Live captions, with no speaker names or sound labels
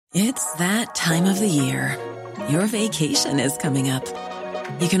It's that time of the year. Your vacation is coming up.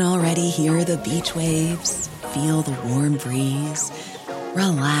 You can already hear the beach waves, feel the warm breeze,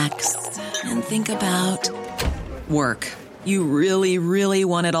 relax, and think about work. You really, really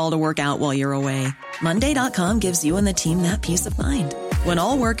want it all to work out while you're away. Monday.com gives you and the team that peace of mind. When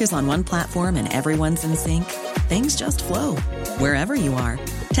all work is on one platform and everyone's in sync, things just flow. Wherever you are,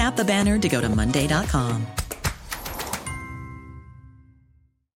 tap the banner to go to Monday.com.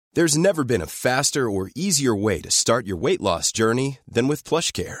 There's never been a faster or easier way to start your weight loss journey than with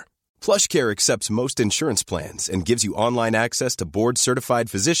PlushCare. PlushCare accepts most insurance plans and gives you online access to board-certified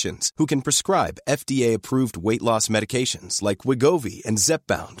physicians who can prescribe FDA-approved weight loss medications like Wegovy and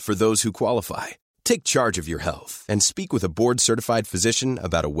Zepbound for those who qualify. Take charge of your health and speak with a board-certified physician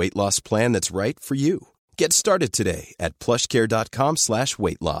about a weight loss plan that's right for you. Get started today at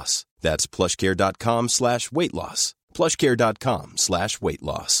plushcare.com/weight loss. That's plushcare.com/weight loss. plushcare.com/weight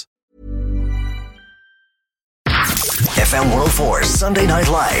loss. FM 104 Sunday Night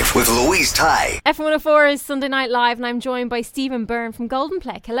Live with Louise Ty. FM 104 is Sunday Night Live, and I'm joined by Stephen Byrne from Golden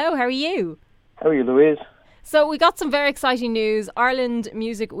Pleck. Hello, how are you? How are you, Louise? So we got some very exciting news. Ireland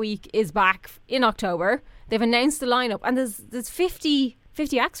Music Week is back in October. They've announced the lineup, and there's 50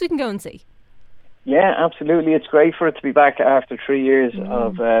 acts we can go and see. Yeah, absolutely. It's great for it to be back after 3 years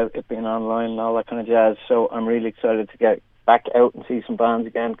of it being online and all that kind of jazz. So I'm really excited to get back out and see some bands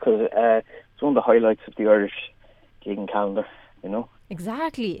again, because it's one of the highlights of the Irish gigging calendar, you know.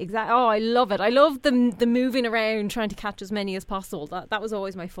 Exactly. Oh, I love it. I love the moving around, trying to catch as many as possible. That was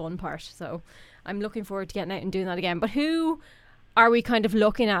always my fun part. So I'm looking forward to getting out and doing that again. But who are we kind of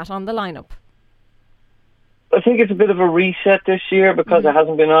looking at on the lineup? I think it's a bit of a reset this year because it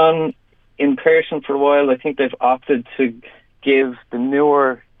hasn't been on in person for a while. I think they've opted to give the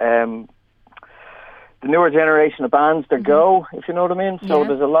newer generation of bands their go, if you know what I mean. So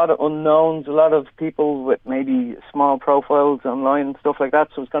there's a lot of unknowns, a lot of people with maybe small profiles online and stuff like that.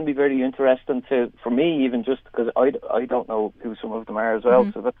 So it's going to be very interesting for me, even just because I don't know who some of them are as well.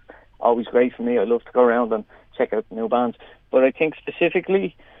 So that's always great for me. I love to go around and check out new bands. But I think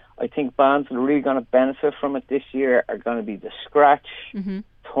specifically, bands that are really going to benefit from it this year are going to be The Scratch,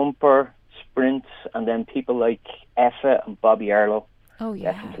 Thumper, Sprints, and then people like Effa and Bobby Arlo. Oh,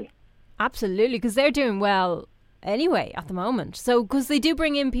 yeah. Definitely. Absolutely, because they're doing well anyway at the moment. So, because they do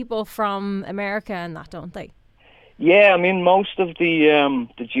bring in people from America and that, don't they? Yeah, I mean, most of the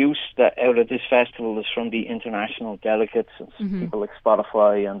juice that out of this festival is from the international delegates. It's people like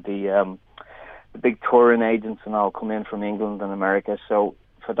Spotify and the big touring agents and all come in from England and America. So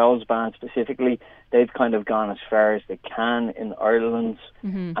for those bands specifically, they've kind of gone as far as they can in Ireland,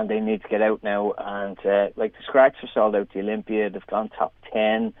 and they need to get out now. And like The Scratch have sold out the Olympia. They've gone top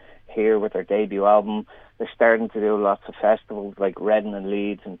 10 here with their debut album. They're starting to do lots of festivals like Reading and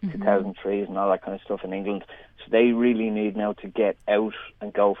Leeds and 2003 and all that kind of stuff in England. So they really need now to get out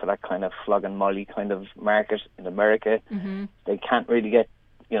and go for that kind of flog and molly kind of market in America. They can't really get,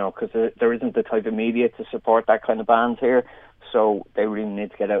 because there isn't the type of media to support that kind of bands here. So they really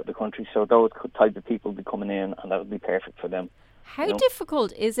need to get out of the country. So those type of people will be coming in, and that would be perfect for them. How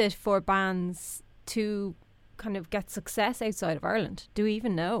difficult is it for bands to kind of get success outside of Ireland? Do we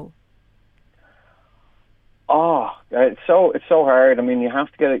even know? Oh, it's so hard. I mean, you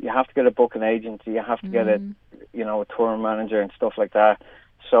have to get a booking agent. You have to get a tour manager and stuff like that.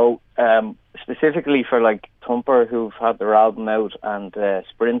 So specifically for like Thumper, who've had their album out, and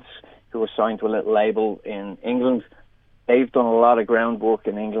Sprints, who was signed to a little label in England, they've done a lot of groundwork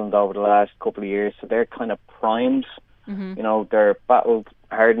in England over the last couple of years. So they're kind of primed. They're battle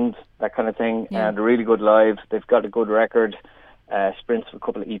hardened, that kind of thing. And they're really good live. They've got a good record. Sprints with a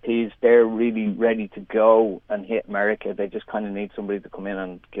couple of EPs. They're really ready to go and hit America. They just kind of need somebody to come in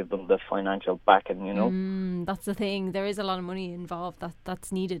and give them the financial backing, That's the thing. There is a lot of money involved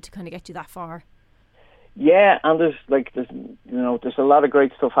that's needed to kind of get you that far. Yeah, and there's a lot of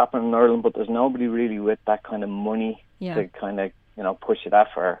great stuff happening in Ireland, but there's nobody really with that kind of money to kind of push it that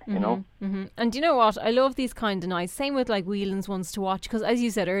far, And do you know what? I love these kind of nights. Same with like Whelan's ones to watch, because as you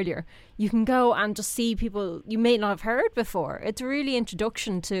said earlier, you can go and just see people you may not have heard before. It's a really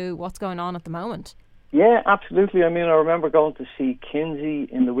introduction to what's going on at the moment. Yeah, absolutely. I mean, I remember going to see Kinsey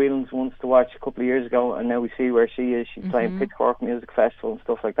in the Whelan's ones to watch a couple of years ago, and now we see where she is. She's playing Pitchfork Music Festival and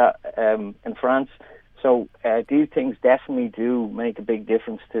stuff like that in France. So these things definitely do make a big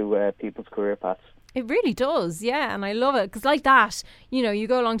difference to people's career paths. It really does, yeah, and I love it, because like that, you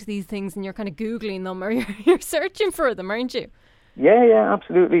go along to these things and you're kind of Googling them, or you're searching for them, aren't you? Yeah,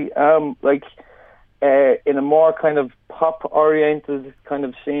 absolutely. In a more kind of pop-oriented kind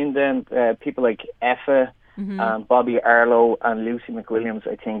of scene, then people like Effa and Bobby Arlo and Lucy McWilliams,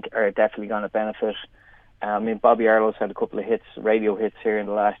 I think, are definitely going to benefit. I mean, Bobby Arlo's had a couple of hits, radio hits here in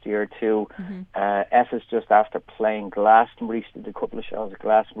the last year or two. Eff's just after playing Glastonbury. She did a couple of shows at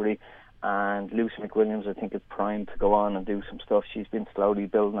Glastonbury. And Lucy McWilliams, I think, is primed to go on and do some stuff. She's been slowly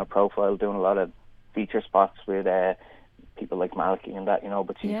building her profile, doing a lot of feature spots with people like Malky and that,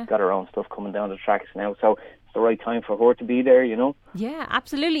 but she's got her own stuff coming down the tracks now. So it's the right time for her to be there, Yeah,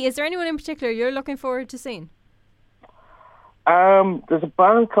 absolutely. Is there anyone in particular you're looking forward to seeing? There's a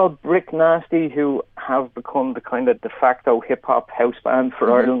band called Brick Nasty who have become the kind of de facto hip-hop house band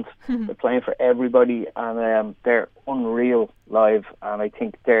for Ireland. They're playing for everybody, and they're unreal live, and I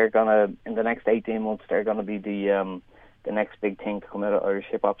think they're going to, in the next 18 months, they're going to be the next big thing to come out of Irish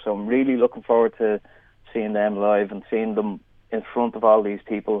hip-hop. So I'm really looking forward to seeing them live and seeing them in front of all these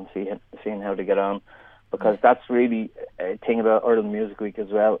people and seeing how they get on, because that's really a thing about Ireland Music Week as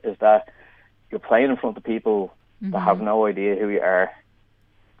well, is that you're playing in front of people that have no idea who you are,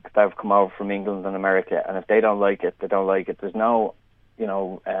 that have come over from England and America, and if they don't like it, they don't like it. There's no,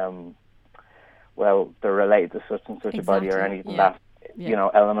 well, they're related to such and such a body or anything that,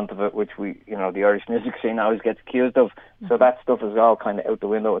 element of it, which we, the Irish music scene always gets accused of. So that stuff is all kind of out the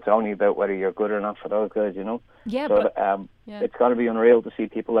window. It's only about whether you're good or not for those guys, Yeah, so it's got to be unreal to see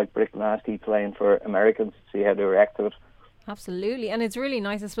people like Brick Nasty playing for Americans, to see how they react to it. Absolutely, and it's really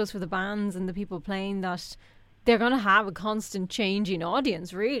nice, I suppose, for the bands and the people playing that they're going to have a constant changing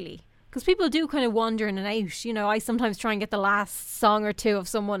audience, really. Because people do kind of wander in and out. I sometimes try and get the last song or two of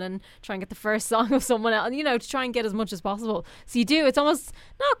someone and try and get the first song of someone else, to try and get as much as possible. So you do, it's almost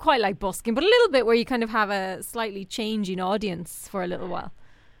not quite like busking, but a little bit where you kind of have a slightly changing audience for a little while.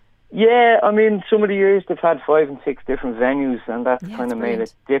 Yeah, I mean, some of the years they've had 5 and 6 different venues, and that's kind of made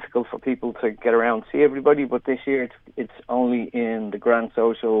it difficult for people to get around and see everybody. But this year it's only in the Grand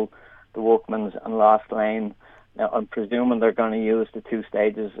Social, the Workman's and Lost Lane. Now, I'm presuming they're going to use the 2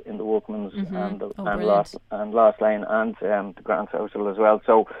 stages in the Workman's and Lost Lane and the Grand Social as well.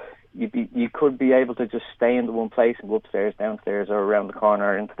 So you could be able to just stay in the one place and go upstairs, downstairs, or around the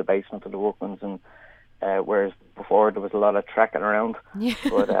corner into the basement of the Workman's. And whereas before there was a lot of trekking around,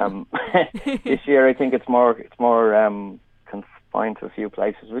 but this year I think it's more confined to a few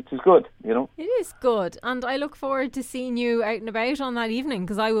places, which is good, It is good, and I look forward to seeing you out and about on that evening,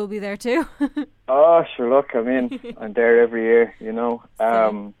 because I will be there too. Oh, sure, look, I mean, I'm there every year,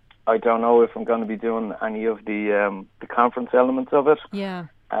 I don't know if I'm going to be doing any of the conference elements of it. Yeah.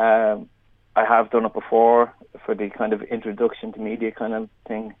 I have done it before for the kind of introduction to media kind of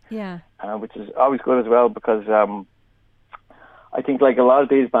thing. Yeah. Which is always good as well, because I think like a lot of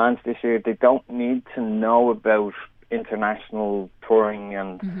these bands this year, they don't need to know about international touring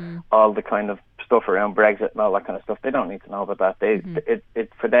and all the kind of stuff around Brexit and all that kind of stuff. They don't need to know about that.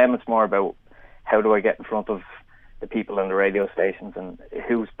 It for them, it's more about how do I get in front of the people in the radio stations and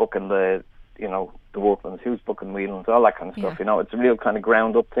who's booking the Workman's, who's booking Whelan's, all that kind of stuff. It's a real kind of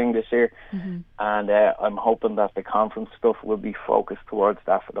ground up thing this year, and I'm hoping that the conference stuff will be focused towards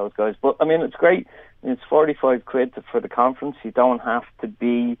that for those guys. But I mean, it's great. It's 45 quid for the conference. You don't have to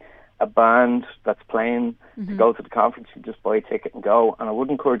be a band that's playing to go to the conference. You just buy a ticket and go. And I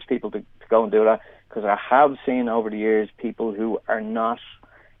would encourage people to go and do that, because I have seen over the years people who are not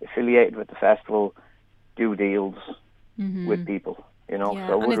affiliated with the festival do deals with people.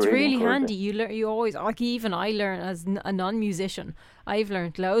 So and it's really handy. You always, like, even I learn as a non-musician, I've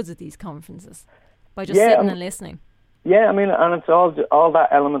learned loads at these conferences by just sitting and listening. Yeah, I mean, and it's all that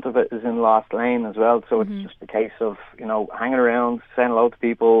element of it is in Lost Lane as well. So it's just a case of hanging around, saying hello to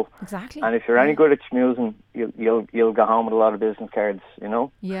people. Exactly. And if you're any good at schmoozing, you'll go home with a lot of business cards.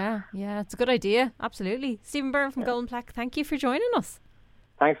 Yeah, it's a good idea. Absolutely. Stephen Byrne from Golden Plaque, thank you for joining us.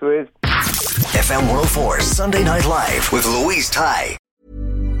 Thanks, Louise. FM 104 Sunday Night Live with Louise Ty.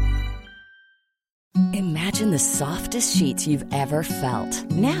 Imagine the softest sheets you've ever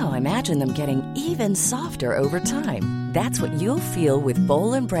felt. Now imagine them getting even softer over time. That's what you'll feel with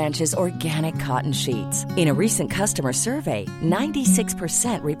Boll & Branch's organic cotton sheets. In a recent customer survey,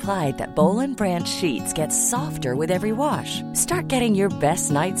 96% replied that Boll & Branch sheets get softer with every wash. Start getting your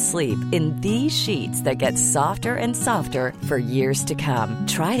best night's sleep in these sheets that get softer and softer for years to come.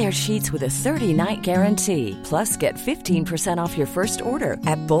 Try their sheets with a 30-night guarantee. Plus, get 15% off your first order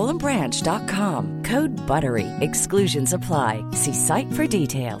at bollandbranch.com. Code BUTTERY. Exclusions apply. See site for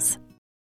details.